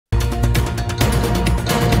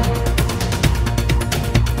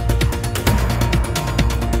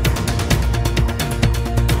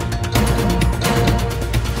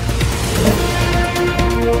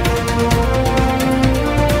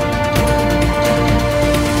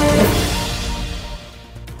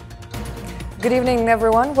Good evening,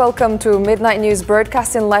 everyone. Welcome to Midnight News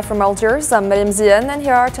broadcasting live from Algiers. I'm Mariam Zian, and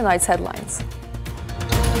here are tonight's headlines.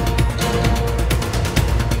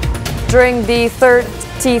 During the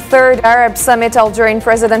 33rd Arab Summit, Algerian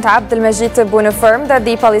President Abdelmajid Tebboune affirmed that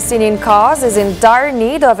the Palestinian cause is in dire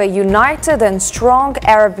need of a united and strong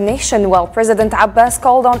Arab nation, while President Abbas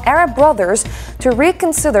called on Arab brothers to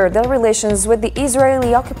reconsider their relations with the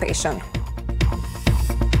Israeli occupation.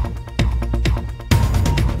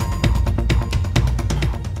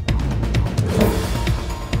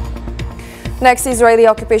 Next, Israeli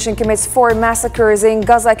occupation commits 4 massacres in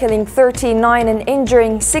Gaza, killing 39 and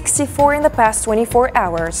injuring 64 in the past 24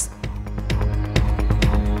 hours.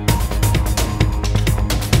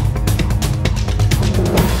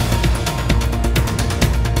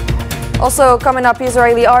 Also coming up,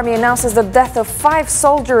 Israeli army announces the death of 5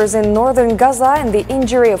 soldiers in northern Gaza and the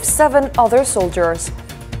injury of 7 other soldiers.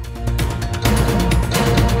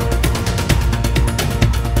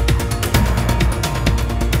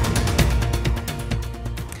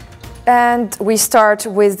 And we start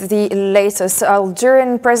with the latest.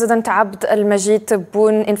 Algerian President Abdelmajid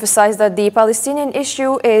Tebboune emphasized that the Palestinian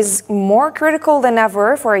issue is more critical than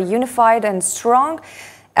ever for a unified and strong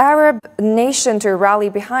Arab nation to rally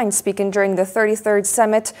behind. Speaking during the 33rd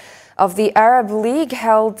summit of the Arab League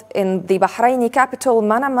held in the Bahraini capital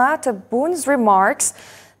Manama, Tebboune's remarks,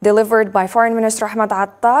 delivered by Foreign Minister Ahmed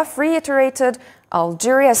Attaf, reiterated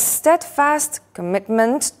Algeria's steadfast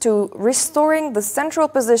commitment to restoring the central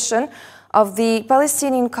position of the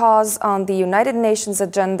Palestinian cause on the United Nations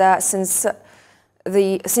agenda since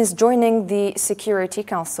joining the Security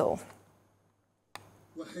Council.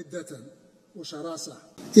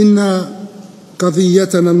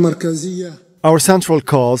 Our central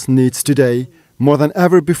cause needs today, more than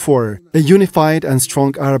ever before, a unified and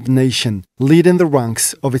strong Arab nation, leading the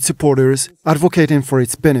ranks of its supporters, advocating for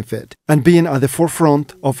its benefit, and being at the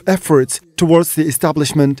forefront of efforts towards the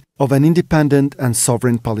establishment of an independent and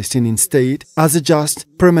sovereign Palestinian state as a just,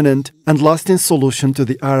 permanent, and lasting solution to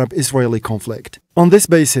the Arab-Israeli conflict. On this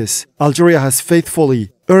basis, Algeria has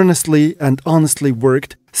faithfully, earnestly, and honestly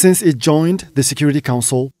worked since it joined the Security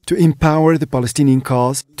Council to empower the Palestinian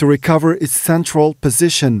cause to recover its central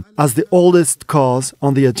position as the oldest cause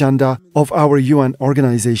on the agenda of our UN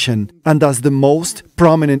organization and as the most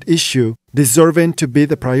prominent issue deserving to be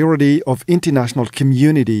the priority of international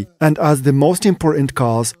community and as the most important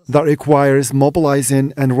cause that requires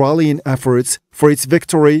mobilizing and rallying efforts for its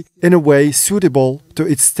victory in a way suitable to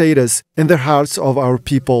its status in the hearts of our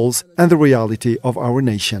peoples and the reality of our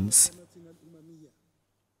nations.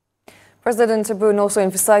 President Tebboune also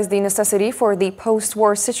emphasized the necessity for the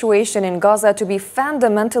post-war situation in Gaza to be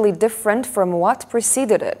fundamentally different from what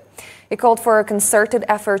preceded it. He called for a concerted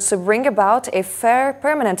effort to bring about a fair,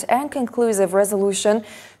 permanent and conclusive resolution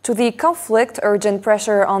to the conflict, urgent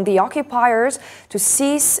pressure on the occupiers to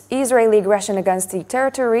cease Israeli aggression against the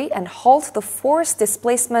territory and halt the forced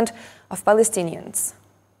displacement of Palestinians.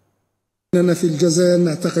 إننا في الجزائر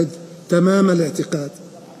نعتقد تمام الاعتقاد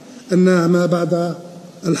أن ما بعد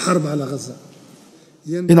الحرب على غزة.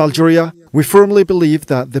 In Algeria, we firmly believe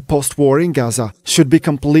that the post-war in Gaza should be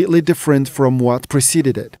completely different from what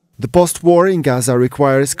preceded it. The post-war in Gaza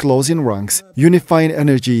requires closing ranks, unifying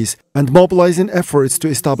energies, and mobilizing efforts to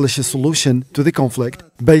establish a solution to the conflict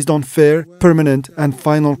based on fair, permanent, and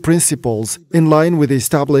final principles in line with the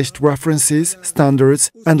established references,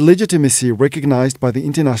 standards, and legitimacy recognized by the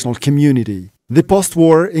international community. The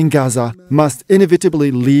post-war in Gaza must inevitably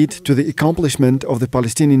lead to the accomplishment of the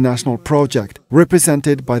Palestinian national project,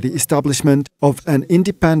 represented by the establishment of an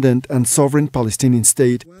independent and sovereign Palestinian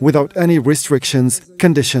state without any restrictions,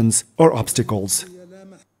 conditions, or obstacles.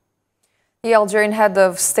 The Algerian head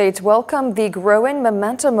of state welcomed the growing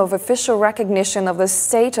momentum of official recognition of the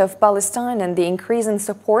state of Palestine and the increase in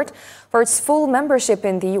support for its full membership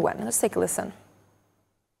in the UN. Let's take a listen.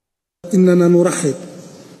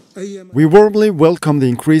 We warmly welcome the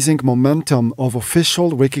increasing momentum of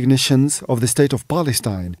official recognitions of the State of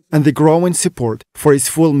Palestine and the growing support for its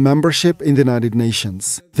full membership in the United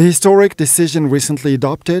Nations. The historic decision recently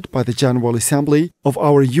adopted by the General Assembly of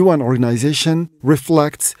our UN organization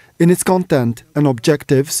reflects in its content and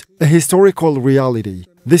objectives a historical reality.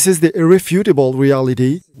 This is the irrefutable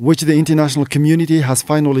reality which the international community has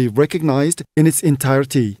finally recognized in its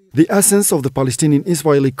entirety. The essence of the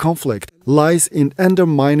Palestinian-Israeli conflict lies in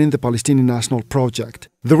undermining the Palestinian national project.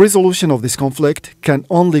 The resolution of this conflict can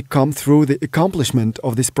only come through the accomplishment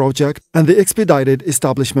of this project and the expedited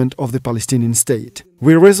establishment of the Palestinian state.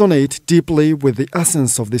 We resonate deeply with the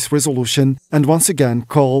essence of this resolution and once again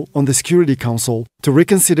call on the Security Council to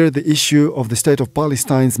reconsider the issue of the State of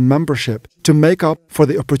Palestine's membership to make up for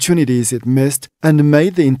the opportunities it missed and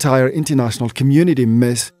made the entire international community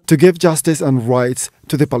miss to give justice and rights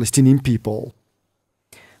to the Palestinian people.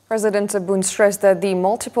 President Tebboune stressed that the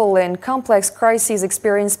multiple and complex crises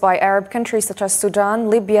experienced by Arab countries such as Sudan,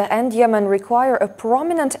 Libya and Yemen require a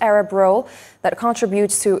prominent Arab role that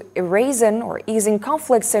contributes to erasing or easing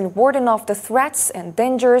conflicts and warding off the threats and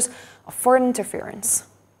dangers of foreign interference.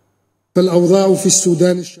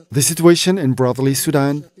 The situation in brotherly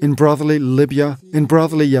Sudan, in brotherly Libya, in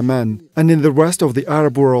brotherly Yemen, and in the rest of the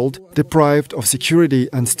Arab world, deprived of security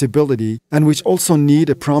and stability, and which also need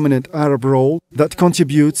a prominent Arab role that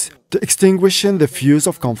contributes to extinguishing the fuse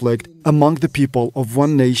of conflict among the people of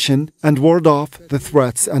one nation and ward off the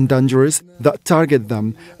threats and dangers that target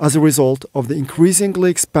them as a result of the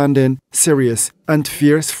increasingly expanding, serious, and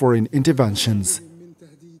fierce foreign interventions.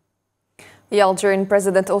 The Algerian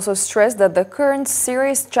president also stressed that the current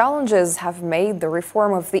serious challenges have made the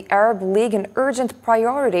reform of the Arab League an urgent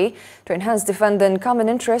priority to enhance defending common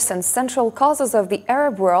interests and central causes of the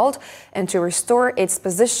Arab world and to restore its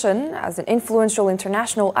position as an influential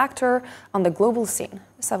international actor on the global scene.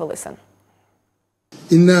 Let's have a listen.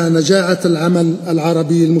 إن نجاعة العمل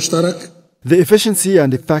العربي المشترك The efficiency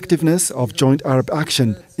and effectiveness of joint Arab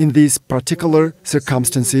action in these particular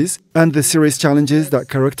circumstances and the serious challenges that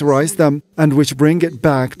characterize them and which bring it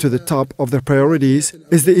back to the top of their priorities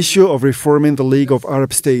is the issue of reforming the League of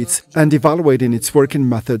Arab States and evaluating its working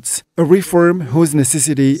methods. A reform whose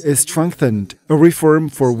necessity is strengthened, a reform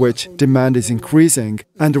for which demand is increasing,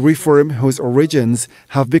 and a reform whose origins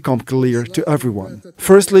have become clear to everyone.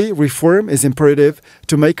 Firstly, reform is imperative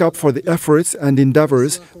to make up for the efforts and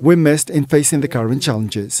endeavors we missed in facing the current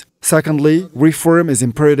challenges. Secondly, reform is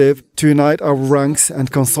imperative to unite our ranks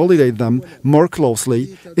and consolidate them more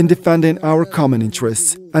closely in defending our common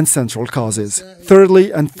interests and central causes.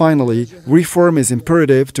 Thirdly and finally, reform is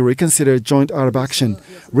imperative to reconsider joint Arab action,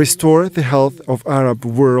 restore the health of Arab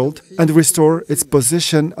world, and restore its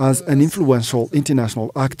position as an influential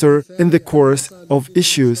international actor in the course of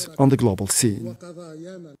issues on the global scene.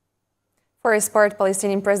 For his part,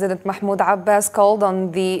 Palestinian President Mahmoud Abbas called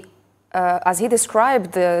on as he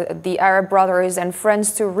described the Arab brothers and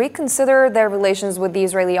friends to reconsider their relations with the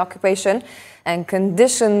Israeli occupation and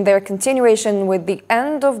condition their continuation with the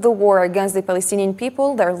end of the war against the Palestinian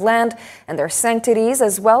people, their land and their sanctities,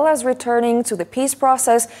 as well as returning to the peace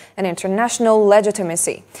process and international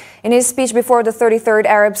legitimacy. In his speech before the 33rd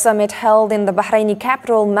Arab Summit held in the Bahraini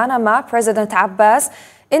capital, Manama, President Abbas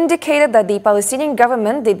indicated that the Palestinian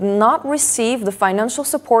government did not receive the financial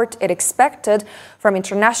support it expected from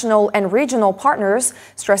international and regional partners,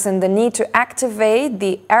 stressing the need to activate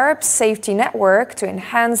the Arab safety network to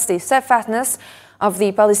enhance the steadfastness of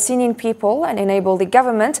the Palestinian people and enable the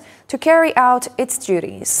government to carry out its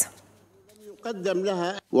duties.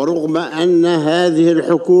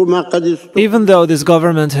 Even though this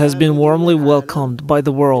government has been warmly welcomed by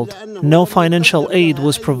the world, no financial aid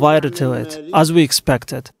was provided to it, as we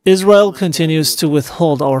expected. Israel continues to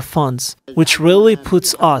withhold our funds, which really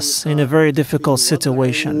puts us in a very difficult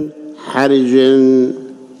situation.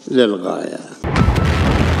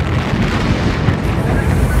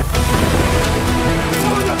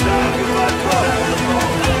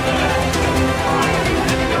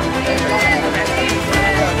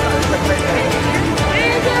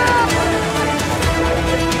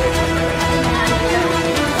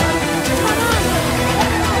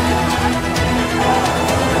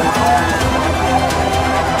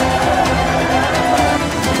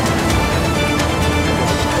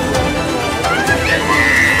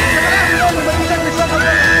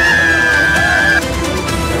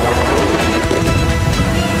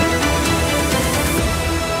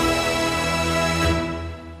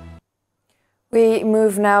 We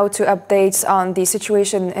move now to updates on the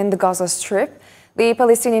situation in the Gaza Strip. The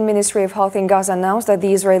Palestinian Ministry of Health in Gaza announced that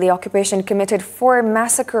the Israeli occupation committed 4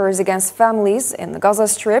 massacres against families in the Gaza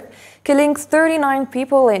Strip, killing 39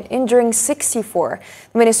 people and injuring 64.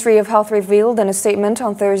 The Ministry of Health revealed in a statement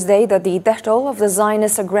on Thursday that the death toll of the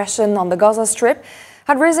Zionist aggression on the Gaza Strip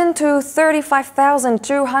had risen to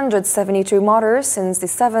 35,272 martyrs since the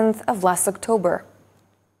 7th of last October.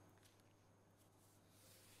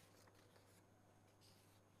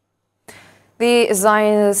 The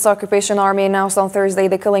Zionist occupation army announced on Thursday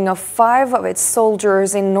the killing of 5 of its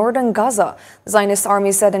soldiers in northern Gaza. The Zionist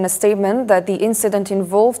army said in a statement that the incident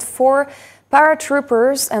involved 4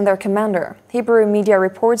 Paratroopers and their commander. Hebrew media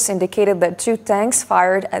reports indicated that 2 tanks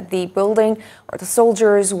fired at the building where the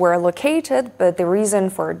soldiers were located, but the reason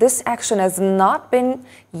for this action has not been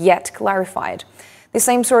yet clarified. The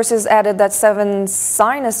same sources added that 7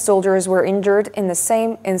 Zionist soldiers were injured in the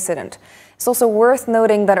same incident. It's also worth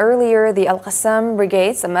noting that earlier the Al-Qassam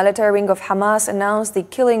brigades, the military wing of Hamas, announced the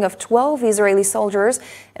killing of 12 Israeli soldiers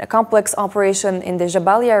in a complex operation in the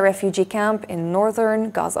Jabalia refugee camp in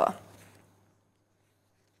northern Gaza.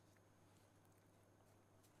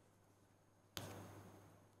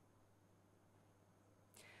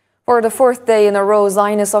 For the 4th day in a row,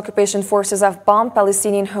 Zionist occupation forces have bombed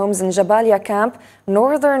Palestinian homes in Jabalia camp,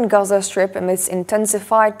 northern Gaza Strip, amidst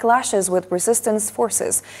intensified clashes with resistance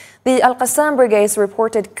forces. The Al-Qassam brigades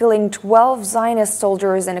reported killing 12 Zionist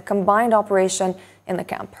soldiers in a combined operation in the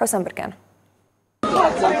camp. Hosam Berkan.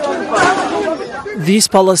 These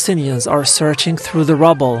Palestinians are searching through the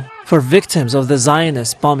rubble for victims of the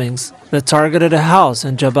Zionist bombings that targeted a house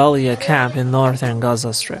in Jabalia camp in northern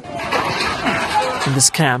Gaza Strip. In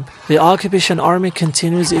this camp, the occupation army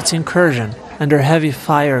continues its incursion under heavy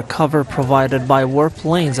fire cover provided by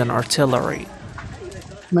warplanes and artillery.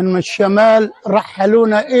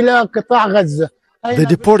 They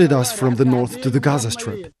deported us from the north to the Gaza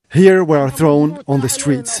Strip. Here we are thrown on the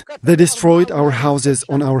streets. They destroyed our houses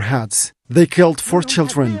on our heads. They killed 4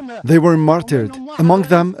 children. They were martyred, among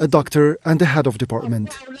them a doctor and a head of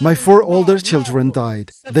department. My 4 older children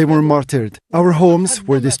died. They were martyred. Our homes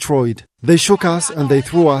were destroyed. They shook us and they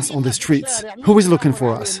threw us on the streets. Who is looking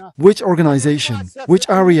for us? Which organization? Which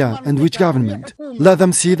area and which government? Let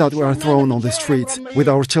them see that we are thrown on the streets with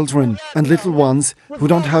our children and little ones who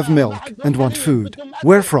don't have milk and want food.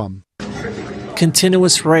 Where from?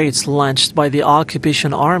 Continuous raids launched by the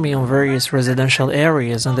occupation army on various residential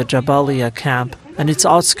areas in the Jabalia camp and its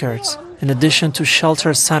outskirts, in addition to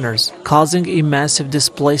shelter centers, causing a massive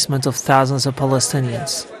displacement of thousands of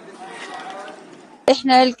Palestinians.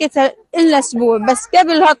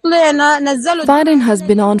 Fighting has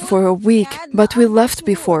been on for a week, but we left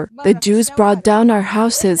before. The Jews brought down our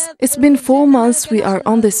houses. It's been 4 months we are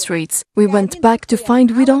on the streets. We went back to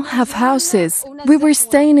find we don't have houses. We were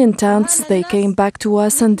staying in tents. They came back to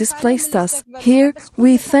us and displaced us. Here,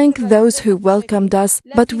 we thank those who welcomed us,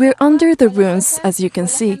 but we're under the ruins, as you can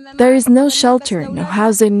see. There is no shelter, no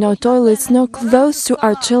housing, no toilets, no clothes to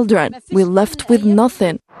our children. We left with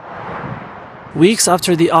nothing. Weeks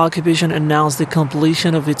after the occupation announced the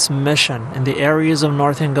completion of its mission in the areas of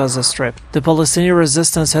northern Gaza Strip, the Palestinian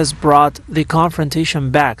resistance has brought the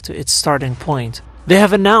confrontation back to its starting point. They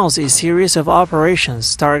have announced a series of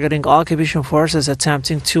operations targeting occupation forces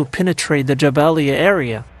attempting to penetrate the Jabalia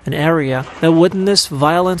area, an area that witnessed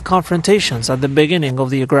violent confrontations at the beginning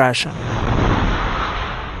of the aggression.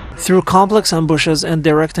 Through complex ambushes and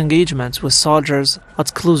direct engagements with soldiers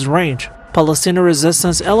at close range, Palestinian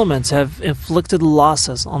resistance elements have inflicted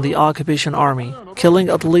losses on the occupation army, killing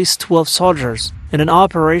at least 12 soldiers in an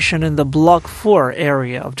operation in the Block 4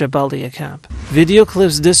 area of Jabalia camp. Video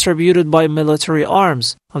clips distributed by military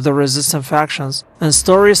arms of the resistant factions and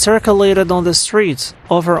stories circulated on the streets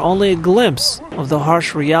offer only a glimpse of the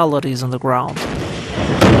harsh realities on the ground.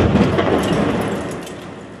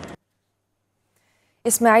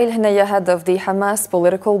 Ismail Haniyeh, head of the Hamas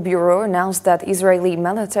Political Bureau, announced that Israeli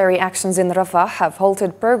military actions in Rafah have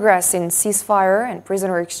halted progress in ceasefire and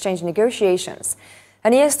prisoner exchange negotiations.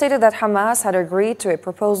 Haniyeh stated that Hamas had agreed to a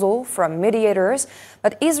proposal from mediators,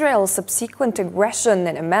 but Israel's subsequent aggression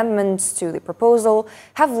and amendments to the proposal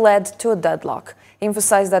have led to a deadlock. He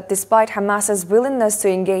emphasized that despite Hamas's willingness to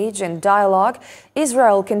engage in dialogue,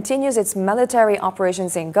 Israel continues its military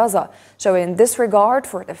operations in Gaza, showing disregard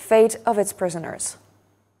for the fate of its prisoners.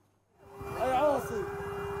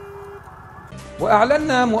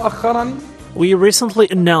 We recently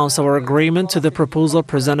announced our agreement to the proposal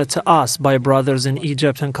presented to us by brothers in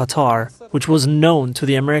Egypt and Qatar, which was known to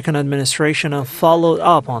the American administration and followed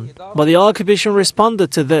up on. But the occupation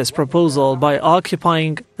responded to this proposal by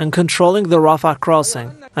occupying and controlling the Rafah crossing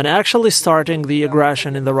and actually starting the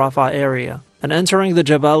aggression in the Rafah area and entering the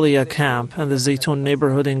Jabalia camp and the Zaytun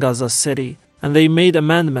neighborhood in Gaza City. And they made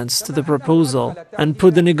amendments to the proposal and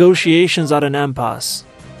put the negotiations at an impasse.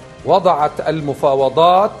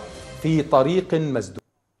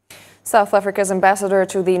 South Africa's ambassador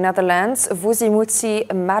to the Netherlands, Vusi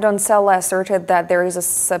Madoncella, asserted that there is a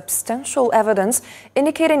substantial evidence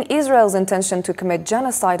indicating Israel's intention to commit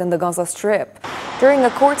genocide in the Gaza Strip. During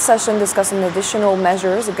a court session discussing additional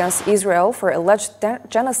measures against Israel for alleged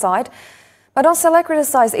genocide, Madame Saleh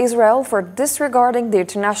criticized Israel for disregarding the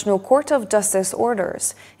International Court of Justice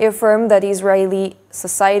orders. He affirmed that Israeli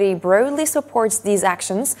society broadly supports these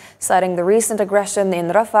actions, citing the recent aggression in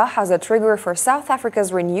Rafah as a trigger for South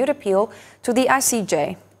Africa's renewed appeal to the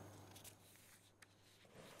ICJ.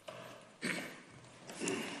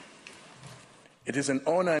 It is an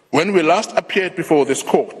honor. When we last appeared before this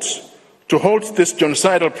court to halt this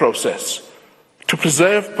genocidal process, to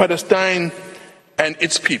preserve Palestine and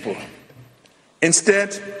its people.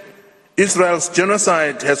 Instead, Israel's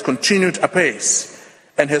genocide has continued apace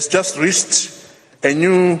and has just reached a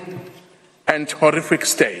new and horrific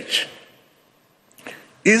stage.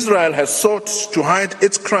 Israel has sought to hide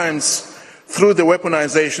its crimes through the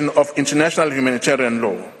weaponization of international humanitarian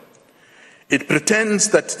law. It pretends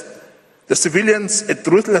that the civilians it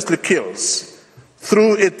ruthlessly kills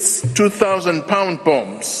through its 2,000-pound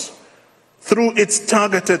bombs, through its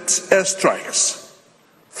targeted airstrikes,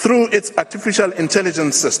 through its artificial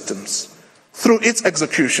intelligence systems, through its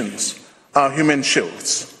executions, are human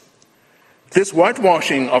shields. This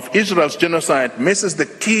whitewashing of Israel's genocide misses the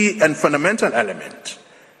key and fundamental element,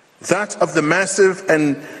 that of the massive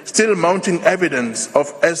and still mounting evidence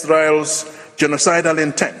of Israel's genocidal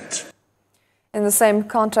intent. In the same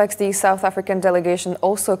context, the South African delegation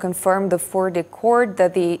also confirmed before the court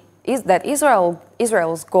that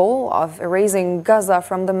Israel's goal of erasing Gaza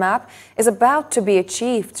from the map is about to be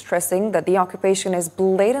achieved, stressing that the occupation is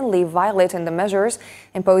blatantly violating the measures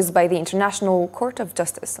imposed by the International Court of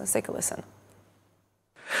Justice. Let's take a listen.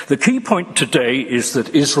 The key point today is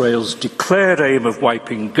that Israel's declared aim of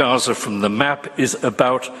wiping Gaza from the map is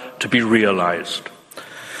about to be realized.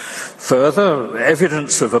 Further,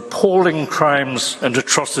 evidence of appalling crimes and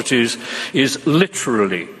atrocities is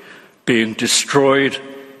literally being destroyed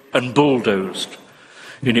and bulldozed,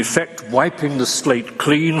 in effect wiping the slate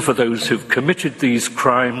clean for those who've committed these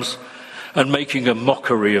crimes and making a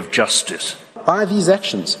mockery of justice. By these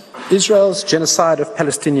actions, Israel's genocide of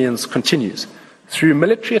Palestinians continues through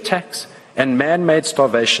military attacks and man-made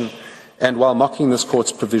starvation, and while mocking this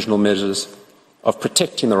court's provisional measures of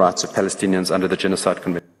protecting the rights of Palestinians under the Genocide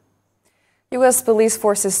Convention. U.S. police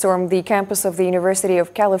forces stormed the campus of the University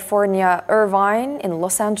of California, Irvine in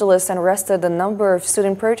Los Angeles and arrested a number of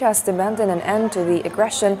student protests demanding an end to the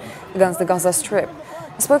aggression against the Gaza Strip.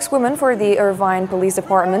 A spokeswoman for the Irvine Police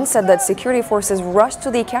Department said that security forces rushed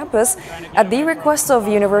to the campus at the request of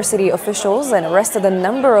university officials and arrested a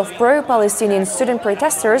number of pro-Palestinian student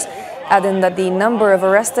protesters, adding that the number of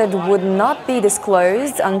arrested would not be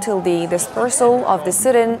disclosed until the dispersal of the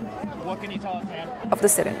sit-ins.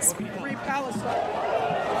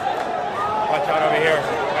 Watch out over here.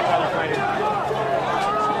 Watch out behind you.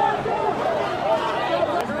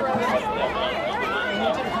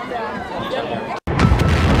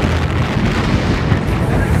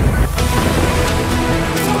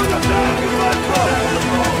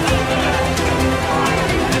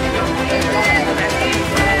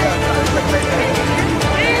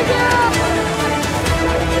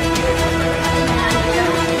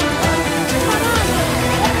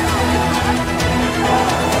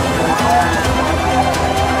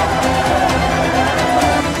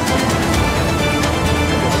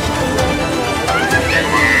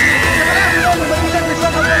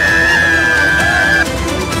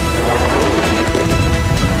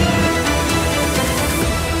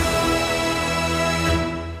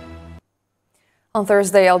 On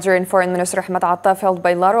Thursday, Algerian Foreign Minister Ahmed Attaf held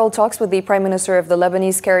bilateral talks with the Prime Minister of the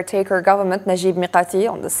Lebanese caretaker government, Najib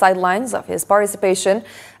Mikati, on the sidelines of his participation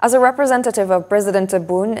as a representative of President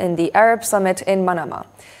Tebboune in the Arab Summit in Manama.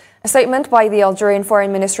 A statement by the Algerian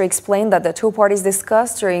Foreign Ministry explained that the two parties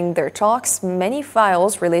discussed during their talks many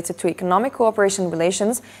files related to economic cooperation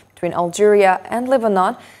relations between Algeria and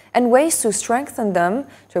Lebanon and ways to strengthen them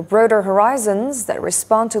to broader horizons that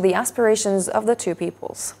respond to the aspirations of the two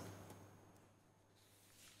peoples.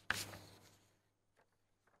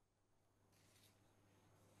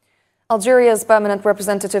 Algeria's permanent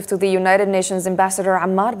representative to the United Nations Ambassador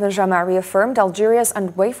Ammar Benjama reaffirmed Algeria's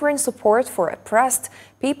unwavering support for oppressed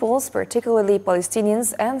peoples, particularly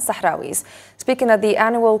Palestinians and Sahrawis. Speaking at the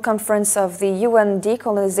annual conference of the UN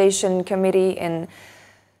Decolonization Committee in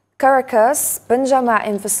Caracas, Benjama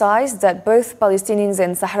emphasized that both Palestinians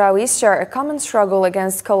and Sahrawis share a common struggle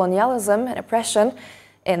against colonialism and oppression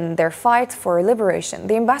in their fight for liberation.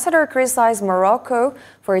 The ambassador criticized Morocco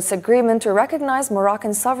for its agreement to recognize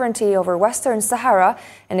Moroccan sovereignty over Western Sahara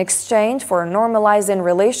in exchange for normalizing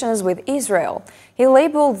relations with Israel. He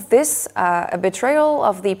labeled this a betrayal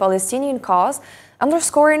of the Palestinian cause,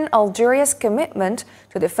 underscoring Algeria's commitment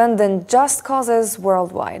to defending just causes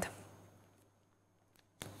worldwide.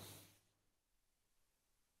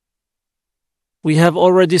 We have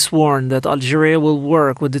already sworn that Algeria will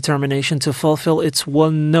work with determination to fulfill its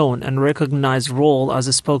well-known and recognized role as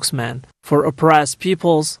a spokesman for oppressed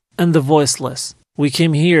peoples and the voiceless. We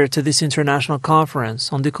came here to this international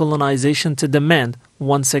conference on decolonization to demand,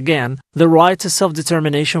 once again, the right to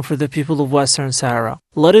self-determination for the people of Western Sahara.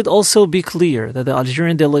 Let it also be clear that the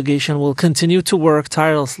Algerian delegation will continue to work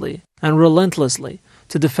tirelessly and relentlessly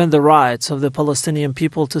to defend the rights of the Palestinian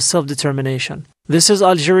people to self-determination. This is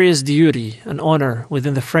Algeria's duty and honor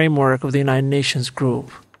within the framework of the United Nations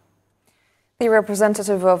group. The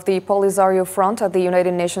representative of the Polisario Front at the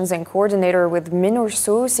United Nations and coordinator with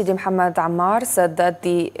MINURSO, Sidi Mohamed Ammar, said that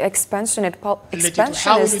the expansionist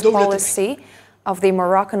policy of the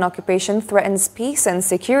Moroccan occupation threatens peace and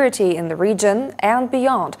security in the region and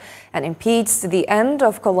beyond and impedes the end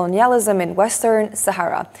of colonialism in Western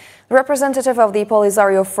Sahara. The representative of the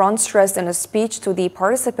Polisario Front stressed in a speech to the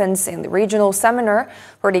participants in the regional seminar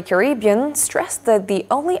for the Caribbean, stressed that the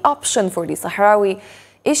only option for the Sahrawi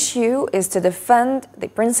issue is to defend the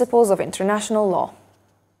principles of international law.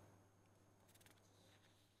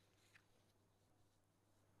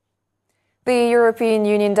 The European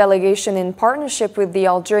Union delegation, in partnership with the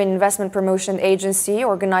Algerian Investment Promotion Agency,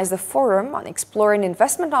 organized a forum on exploring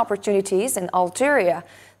investment opportunities in Algeria.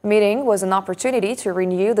 The meeting was an opportunity to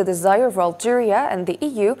renew the desire of Algeria and the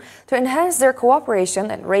EU to enhance their cooperation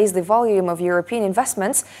and raise the volume of European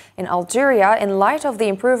investments in Algeria in light of the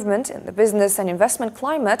improvement in the business and investment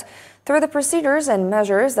climate through the procedures and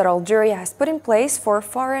measures that Algeria has put in place for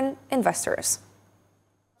foreign investors.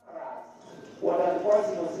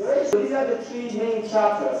 These are the three main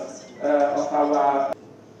chapters of our,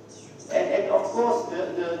 and of course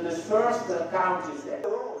the first count is there.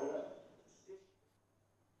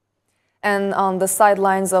 And on the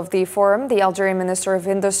sidelines of the forum, the Algerian Minister of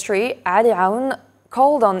Industry, Ali Aoun,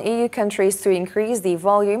 called on EU countries to increase the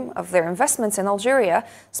volume of their investments in Algeria,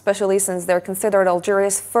 especially since they're considered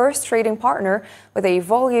Algeria's first trading partner with a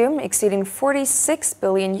volume exceeding 46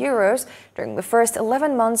 billion euros during the first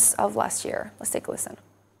 11 months of last year. Let's take a listen.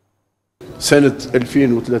 In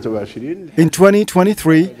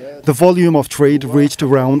 2023, the volume of trade reached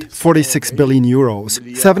around 46 billion euros,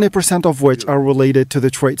 70% of which are related to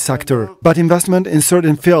the trade sector. But investment in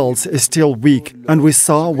certain fields is still weak, and we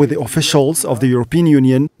saw with the officials of the European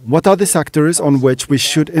Union what are the sectors on which we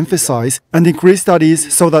should emphasize and increase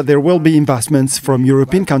studies so that there will be investments from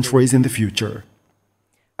European countries in the future.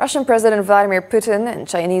 Russian President Vladimir Putin and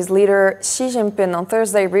Chinese leader Xi Jinping on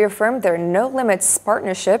Thursday reaffirmed their no-limits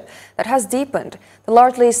partnership that has deepened. The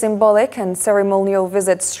largely symbolic and ceremonial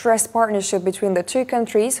visit stressed partnership between the two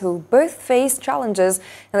countries who both face challenges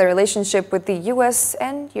in their relationship with the US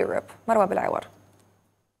and Europe. Marwa Bilawar.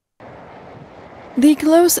 The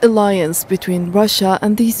close alliance between Russia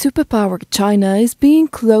and the superpower China is being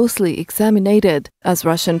closely examined as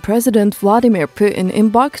Russian President Vladimir Putin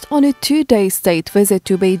embarked on a two-day state visit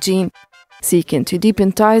to Beijing, seeking to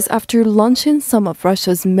deepen ties after launching some of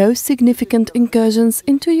Russia's most significant incursions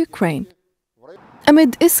into Ukraine.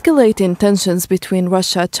 Amid escalating tensions between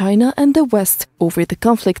Russia, China and the West over the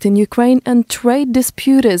conflict in Ukraine and trade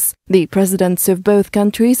disputes, the presidents of both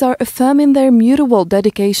countries are affirming their mutual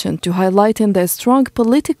dedication to highlighting their strong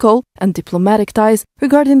political and diplomatic ties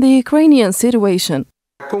regarding the Ukrainian situation.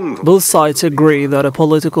 Both sides agree that a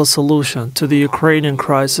political solution to the Ukrainian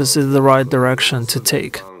crisis is the right direction to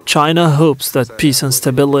take. China hopes that peace and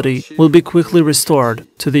stability will be quickly restored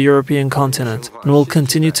to the European continent and will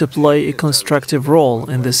continue to play a constructive role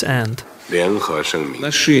in this end. The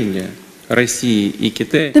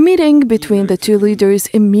meeting between the two leaders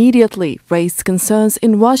immediately raised concerns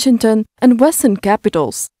in Washington and Western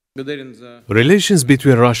capitals. Relations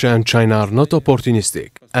between Russia and China are not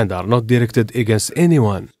opportunistic and are not directed against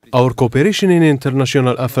anyone. Our cooperation in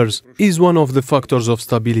international affairs is one of the factors of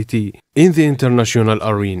stability in the international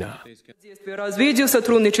arena.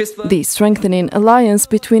 The strengthening alliance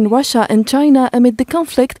between Russia and China amid the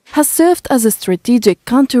conflict has served as a strategic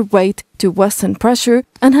counterweight to Western pressure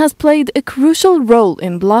and has played a crucial role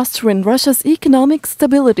in bolstering Russia's economic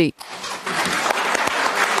stability.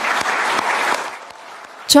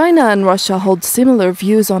 China and Russia hold similar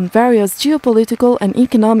views on various geopolitical and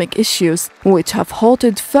economic issues, which have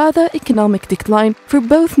halted further economic decline for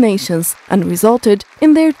both nations and resulted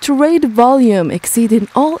in their trade volume exceeding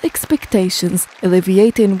all expectations,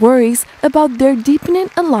 alleviating worries about their deepening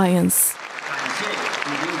alliance.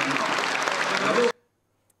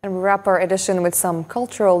 And we wrap our edition with some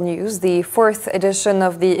cultural news. The 4th edition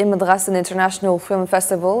of the Imad Ghassan International Film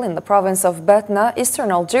Festival in the province of Batna,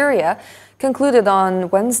 eastern Algeria, concluded on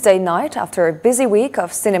Wednesday night after a busy week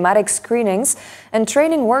of cinematic screenings and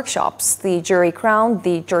training workshops. The jury crowned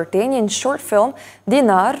the Jordanian short film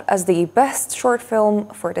Dinar as the best short film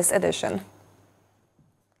for this edition.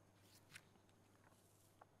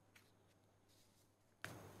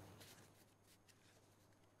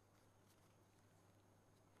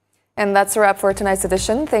 And that's a wrap for tonight's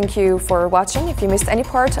edition. Thank you for watching. If you missed any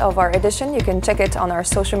part of our edition, you can check it on our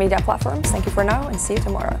social media platforms. Thank you for now and see you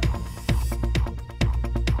tomorrow.